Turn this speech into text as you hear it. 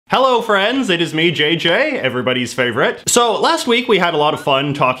Hello friends, it is me, JJ, everybody's favorite. So last week we had a lot of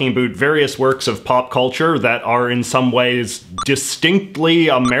fun talking about various works of pop culture that are in some ways distinctly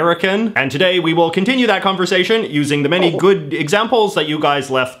American, and today we will continue that conversation using the many good examples that you guys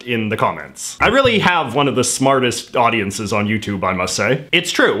left in the comments. I really have one of the smartest audiences on YouTube, I must say.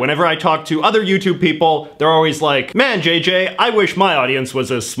 It's true, whenever I talk to other YouTube people, they're always like, man, JJ, I wish my audience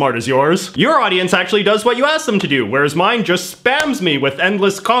was as smart as yours. Your audience actually does what you ask them to do, whereas mine just spams me with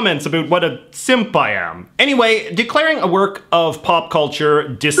endless comments about what a simp I am. Anyway, declaring a work of pop culture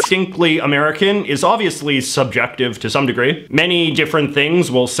distinctly American is obviously subjective to some degree. Many different things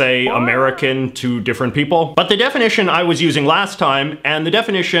will say American to different people, but the definition I was using last time and the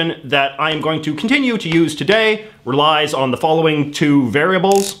definition that I am going to continue to use today relies on the following two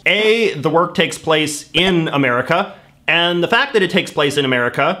variables. A, the work takes place in America, and the fact that it takes place in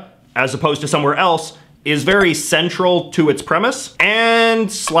America, as opposed to somewhere else, is very central to its premise,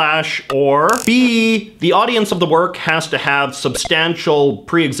 and or B, the audience of the work has to have substantial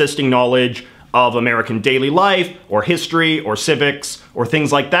pre-existing knowledge of American daily life, or history, or civics, or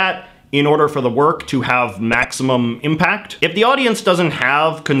things like that, in order for the work to have maximum impact. If the audience doesn't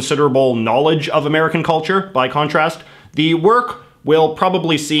have considerable knowledge of American culture, by contrast, the work will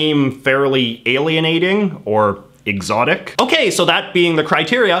probably seem fairly alienating, or exotic. Okay, so that being the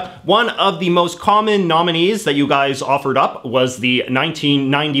criteria, one of the most common nominees that you guys offered up was the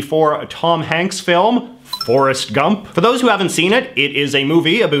 1994 Tom Hanks film, Forrest Gump. For those who haven't seen it, it is a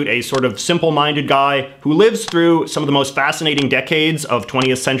movie about a sort of simple-minded guy who lives through some of the most fascinating decades of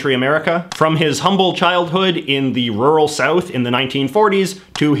 20th century America, from his humble childhood in the rural South in the 1940s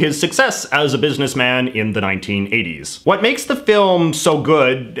to his success as a businessman in the 1980s. What makes the film so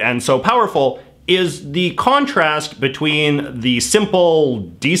good and so powerful is the contrast between the simple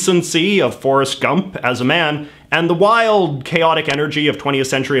decency of Forrest Gump as a man and the wild, chaotic energy of 20th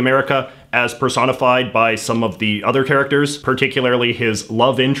century America as personified by some of the other characters, particularly his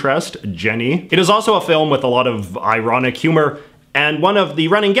love interest, Jenny. It is also a film with a lot of ironic humor, and one of the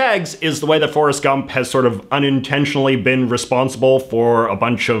running gags is the way that Forrest Gump has sort of unintentionally been responsible for a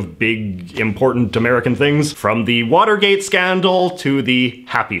bunch of big, important American things, from the Watergate scandal to the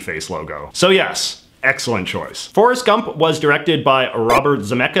Happy Face logo. So yes, excellent choice. Forrest Gump was directed by Robert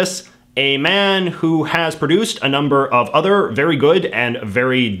Zemeckis, a man who has produced a number of other very good and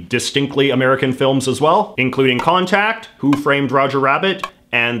very distinctly American films as well, including Contact, Who Framed Roger Rabbit,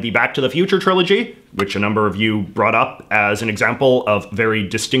 and the Back to the Future trilogy, which a number of you brought up as an example of very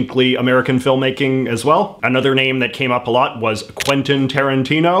distinctly American filmmaking as well. Another name that came up a lot was Quentin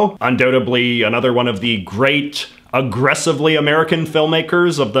Tarantino, undoubtedly another one of the great aggressively American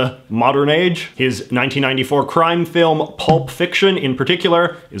filmmakers of the modern age. His 1994 crime film, Pulp Fiction in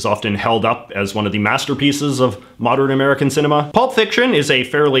particular, is often held up as one of the masterpieces of modern American cinema. Pulp Fiction is a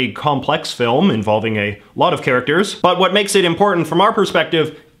fairly complex film involving a lot of characters, but what makes it important from our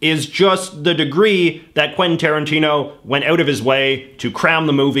perspective is just the degree that Quentin Tarantino went out of his way to cram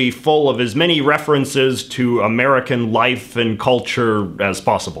the movie full of as many references to American life and culture as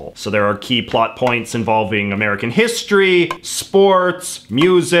possible. So there are key plot points involving American history, sports,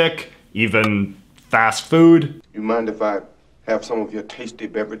 music, even fast food. You mind if I have some of your tasty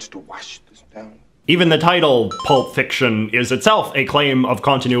beverage to wash this down? Even the title, Pulp Fiction, is itself a claim of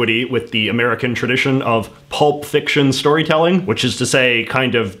continuity with the American tradition of pulp fiction storytelling, which is to say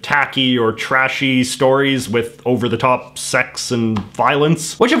kind of tacky or trashy stories with over-the-top sex and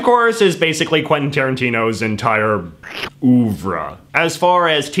violence, which of course is basically Quentin Tarantino's entire oeuvre. As far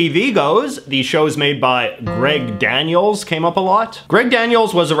as TV goes, the shows made by Greg Daniels came up a lot. Greg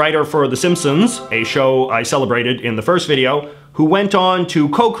Daniels was a writer for The Simpsons, a show I celebrated in the first video, who went on to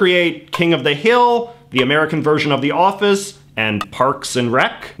co-create King of the Hill, the American version of The Office, and Parks and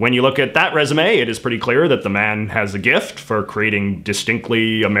Rec. When you look at that resume, it is pretty clear that the man has a gift for creating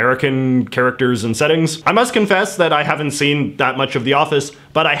distinctly American characters and settings. I must confess that I haven't seen that much of The Office,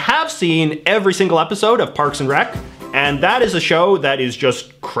 but I have seen every single episode of Parks and Rec, and that is a show that is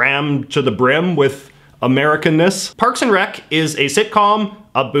just crammed to the brim with Americanness. Parks and Rec is a sitcom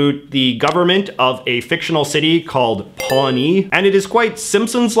about the government of a fictional city called Pawnee, and it is quite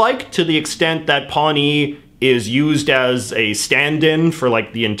Simpsons-like to the extent that Pawnee is used as a stand-in for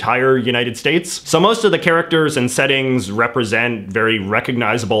like the entire United States. So most of the characters and settings represent very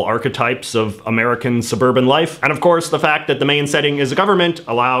recognizable archetypes of American suburban life. And of course, the fact that the main setting is a government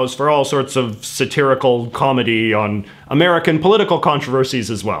allows for all sorts of satirical comedy on American political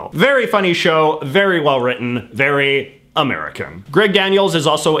controversies as well. Very funny show, very well written, very American. Greg Daniels is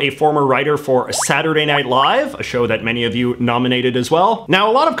also a former writer for Saturday Night Live, a show that many of you nominated as well. Now,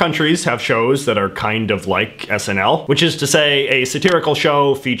 a lot of countries have shows that are kind of like SNL, which is to say a satirical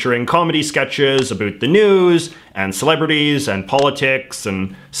show featuring comedy sketches about the news and celebrities and politics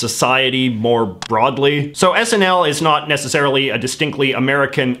and society more broadly. So SNL is not necessarily a distinctly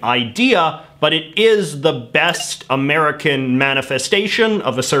American idea, but it is the best American manifestation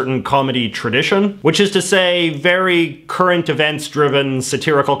of a certain comedy tradition, which is to say very current events driven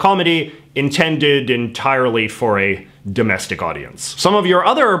satirical comedy intended entirely for a domestic audience. Some of your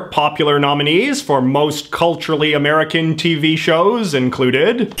other popular nominees for most culturally American TV shows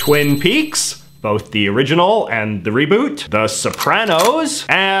included Twin Peaks, both the original and the reboot, The Sopranos,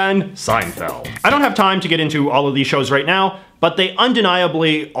 and Seinfeld. I don't have time to get into all of these shows right now, but they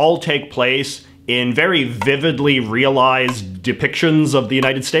undeniably all take place in very vividly realized depictions of the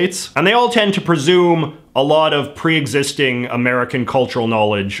United States, and they all tend to presume a lot of pre-existing American cultural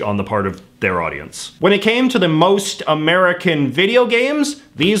knowledge on the part of their audience. When it came to the most American video games,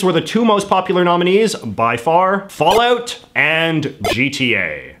 these were the two most popular nominees by far: Fallout and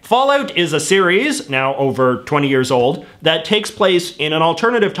GTA. Fallout is a series, now over 20 years old, that takes place in an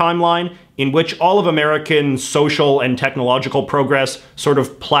alternative timeline in which all of American social and technological progress sort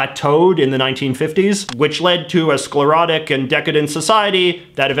of plateaued in the 1950s, which led to a sclerotic and decadent society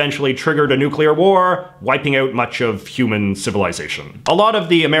that eventually triggered a nuclear war, wiping out much of human civilization. A lot of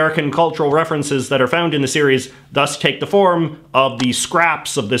the American cultural references that are found in the series thus take the form of the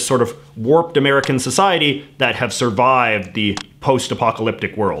scraps of this sort of warped American society that have survived the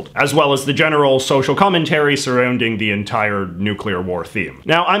post-apocalyptic world, as well as the general social commentary surrounding the entire nuclear war theme.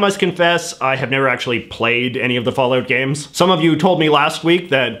 Now, I must confess, I have never actually played any of the Fallout games. Some of you told me last week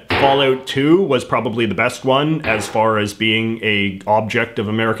that Fallout 2 was probably the best one as far as being an object of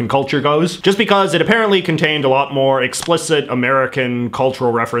American culture goes, just because it apparently contained a lot more explicit American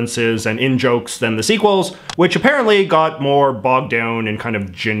cultural references and in-jokes than the sequels, which apparently got more bogged down in kind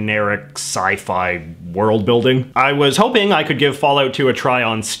of generic sci-fi world building. I was hoping I could give Fallout 2 a try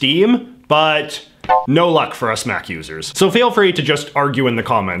on Steam, but no luck for us Mac users. So feel free to just argue in the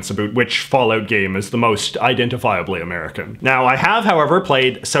comments about which Fallout game is the most identifiably American. Now, I have, however,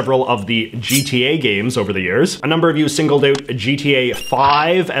 played several of the GTA games over the years. A number of you singled out GTA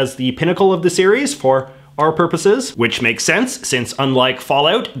 5 as the pinnacle of the series for our purposes, which makes sense since, unlike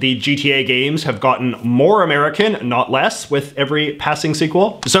Fallout, the GTA games have gotten more American, not less, with every passing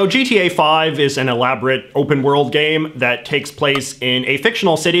sequel. So GTA 5 is an elaborate open world game that takes place in a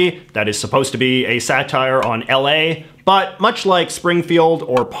fictional city that is supposed to be a satire on LA, but much like Springfield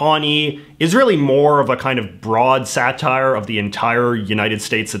or Pawnee, is really more of a kind of broad satire of the entire United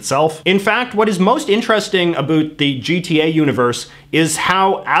States itself. In fact, what is most interesting about the GTA universe is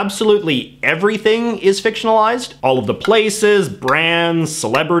how absolutely everything is fictionalized. All of the places, brands,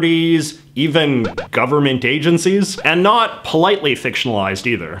 celebrities, even government agencies, and not politely fictionalized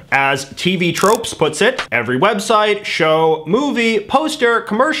either. As TV Tropes puts it, every website, show, movie, poster,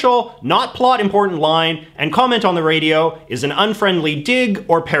 commercial, not plot important line, and comment on the radio is an unfriendly dig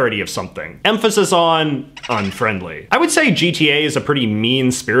or parody of something. Emphasis on unfriendly. I would say GTA is a pretty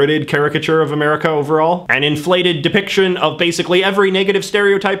mean-spirited caricature of America overall, an inflated depiction of basically every negative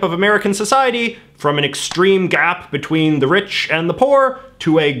stereotype of American society, from an extreme gap between the rich and the poor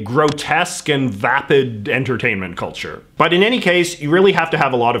to a grotesque and vapid entertainment culture. But in any case, you really have to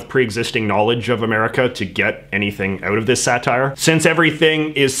have a lot of pre-existing knowledge of America to get anything out of this satire, since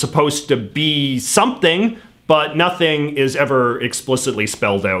everything is supposed to be something, but nothing is ever explicitly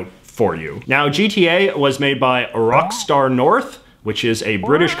spelled out for you. Now, GTA was made by Rockstar North, which is a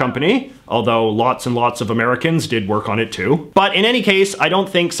British company, although lots and lots of Americans did work on it too. But in any case, I don't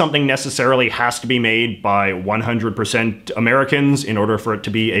think something necessarily has to be made by 100% Americans in order for it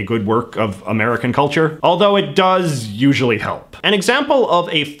to be a good work of American culture, although it does usually help. An example of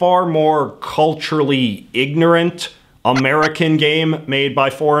a far more culturally ignorant American game made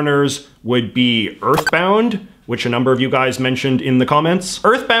by foreigners would be Earthbound, which a number of you guys mentioned in the comments.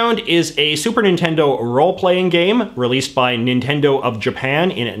 Earthbound is a Super Nintendo role-playing game released by Nintendo of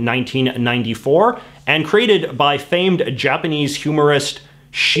Japan in 1994 and created by famed Japanese humorist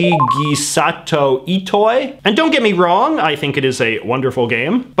Shigesato Itoi. And don't get me wrong, I think it is a wonderful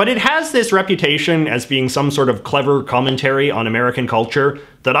game, but it has this reputation as being some sort of clever commentary on American culture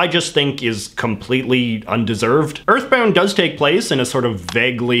that I just think is completely undeserved. Earthbound does take place in a sort of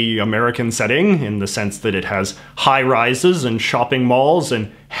vaguely American setting, in the sense that it has high-rises and shopping malls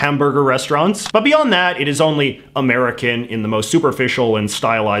and hamburger restaurants, but beyond that, it is only American in the most superficial and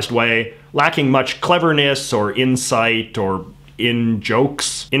stylized way, lacking much cleverness or insight or in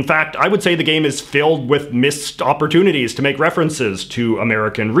jokes. In fact, I would say the game is filled with missed opportunities to make references to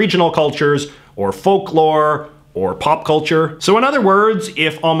American regional cultures, or folklore, or pop culture. So in other words,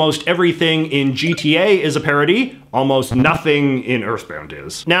 if almost everything in GTA is a parody, almost nothing in Earthbound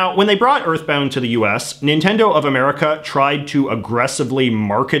is. Now, when they brought Earthbound to the US, Nintendo of America tried to aggressively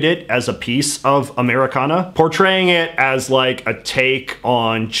market it as a piece of Americana, portraying it as like a take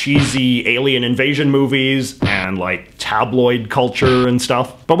on cheesy alien invasion movies and like tabloid culture and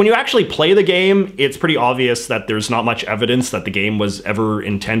stuff. But when you actually play the game, it's pretty obvious that there's not much evidence that the game was ever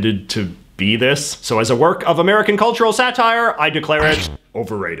intended to be this. So as a work of American cultural satire, I declare it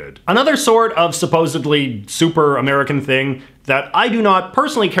overrated. Another sort of supposedly super American thing that I do not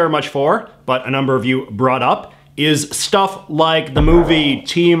personally care much for, but a number of you brought up, is stuff like the movie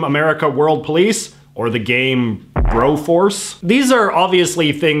Team America World Police or the game Broforce. These are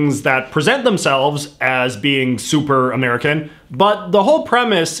obviously things that present themselves as being super American, but the whole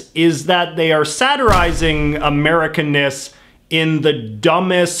premise is that they are satirizing Americanness in the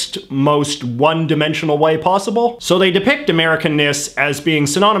dumbest, most one-dimensional way possible. So they depict Americanness as being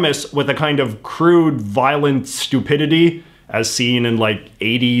synonymous with a kind of crude, violent stupidity as seen in like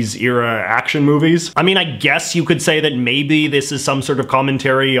 80s era action movies. I mean, I guess you could say that maybe this is some sort of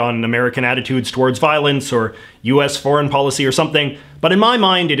commentary on American attitudes towards violence or US foreign policy or something, but in my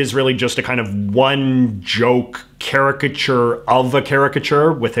mind it is really just a kind of one joke caricature of a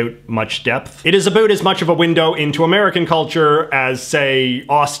caricature without much depth. It is about as much of a window into American culture as, say,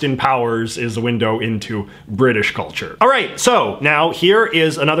 Austin Powers is a window into British culture. All right, so now here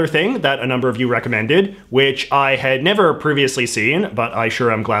is another thing that a number of you recommended, which I had never previously seen, but I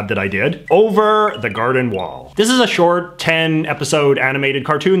sure am glad that I did. Over the Garden Wall. This is a short 10-episode animated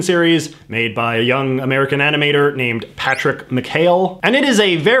cartoon series made by a young American animator named Patrick McHale, and it is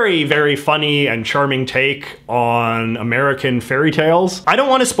a very, very funny and charming take on American fairy tales. I don't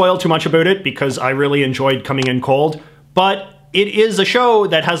want to spoil too much about it because I really enjoyed coming in cold, but it is a show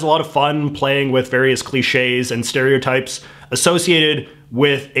that has a lot of fun playing with various cliches and stereotypes associated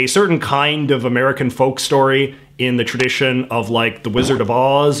with a certain kind of American folk story in the tradition of like The Wizard of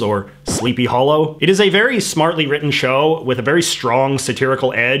Oz or Sleepy Hollow. It is a very smartly written show with a very strong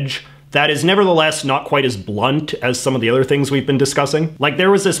satirical edge that is nevertheless not quite as blunt as some of the other things we've been discussing. Like there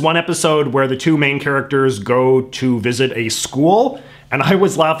was this one episode where the two main characters go to visit a school, and I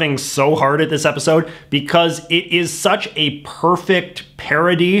was laughing so hard at this episode because it is such a perfect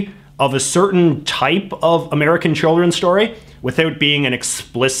parody of a certain type of American children's story without being an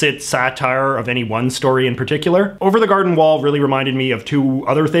explicit satire of any one story in particular. Over the Garden Wall really reminded me of two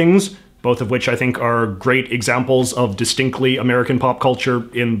other things, both of which I think are great examples of distinctly American pop culture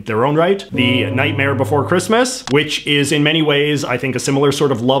in their own right. The Nightmare Before Christmas, which is in many ways, I think, a similar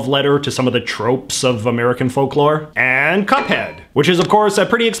sort of love letter to some of the tropes of American folklore. And Cuphead, which is of course a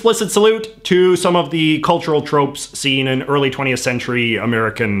pretty explicit salute to some of the cultural tropes seen in early 20th century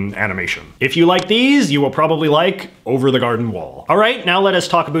American animation. If you like these, you will probably like Over the Garden Wall. All right, now let us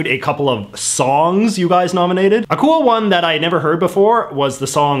talk about a couple of songs you guys nominated. A cool one that I had never heard before was the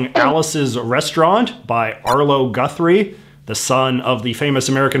song Alice's Restaurant by Arlo Guthrie, the son of the famous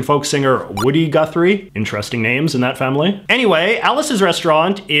American folk singer Woody Guthrie. Interesting names in that family. Anyway, Alice's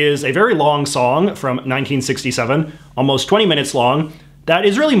Restaurant is a very long song from 1967, almost 20 minutes long, that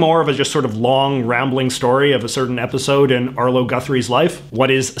is really more of a just sort of long, rambling story of a certain episode in Arlo Guthrie's life, what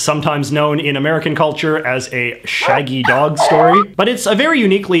is sometimes known in American culture as a shaggy dog story. But it's a very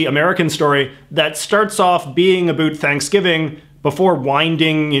uniquely American story that starts off being about Thanksgiving before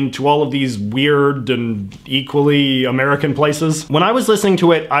winding into all of these weird and equally American places. When I was listening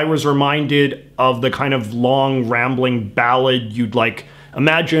to it, I was reminded of the kind of long, rambling ballad you'd like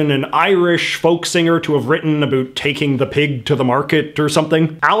imagine an Irish folk singer to have written about taking the pig to the market or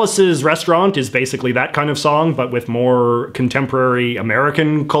something. Alice's Restaurant is basically that kind of song, but with more contemporary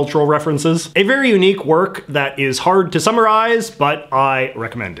American cultural references. A very unique work that is hard to summarize, but I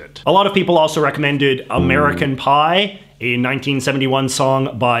recommend it. A lot of people also recommended American Pie, a 1971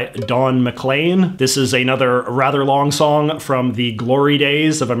 song by Don McLean. This is another rather long song from the glory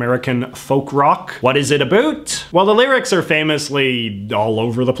days of American folk rock. What is it about? Well, the lyrics are famously all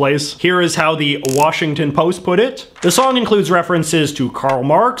over the place. Here is how the Washington Post put it. The song includes references to Karl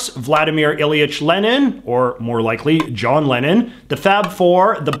Marx, Vladimir Ilyich Lenin, or more likely, John Lennon, the Fab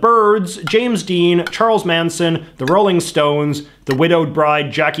Four, the Byrds, James Dean, Charles Manson, the Rolling Stones, the widowed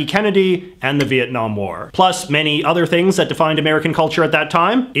bride Jackie Kennedy, and the Vietnam War. Plus many other things that defined American culture at that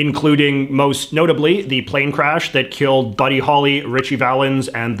time, including most notably the plane crash that killed Buddy Holly, Richie Valens,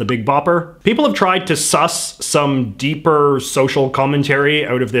 and the Big Bopper. People have tried to suss some deeper social commentary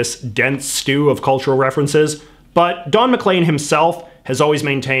out of this dense stew of cultural references, But Don McLean himself has always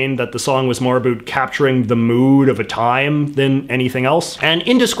maintained that the song was more about capturing the mood of a time than anything else. An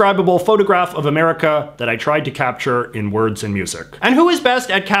indescribable photograph of America that I tried to capture in words and music. And who is best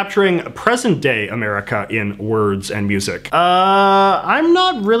at capturing present-day America in words and music? I'm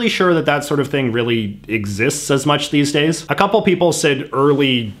not really sure that that sort of thing really exists as much these days. A couple people said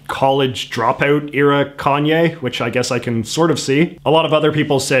early college dropout era Kanye, which I guess I can sort of see. A lot of other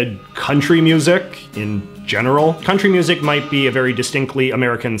people said country music in general. Country music might be a very distinctly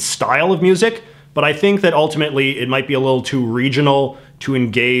American style of music, but I think that ultimately it might be a little too regional to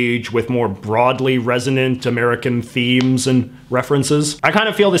engage with more broadly resonant American themes and references. I kind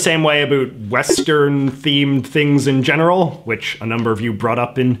of feel the same way about Western-themed things in general, which a number of you brought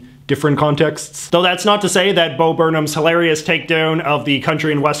up in different contexts. Though that's not to say that Bo Burnham's hilarious takedown of the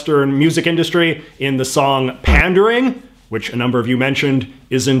country and Western music industry in the song Pandering, which a number of you mentioned,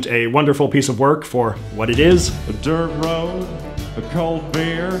 isn't a wonderful piece of work for what it is. A dirt road, a cold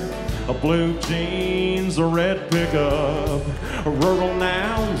beer, a blue jeans, a red pickup, a rural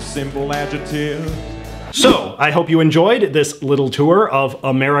noun, simple adjective. So, I hope you enjoyed this little tour of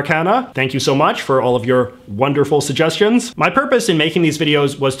Americana. Thank you so much for all of your wonderful suggestions. My purpose in making these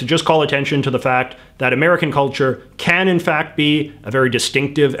videos was to just call attention to the fact that American culture can in fact be a very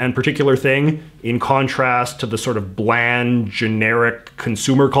distinctive and particular thing, in contrast to the sort of bland, generic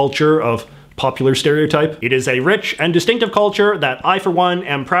consumer culture of popular stereotype. It is a rich and distinctive culture that I, for one,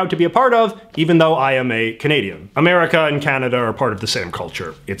 am proud to be a part of, even though I am a Canadian. America and Canada are part of the same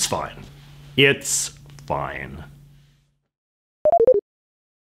culture. It's fine. It's fine.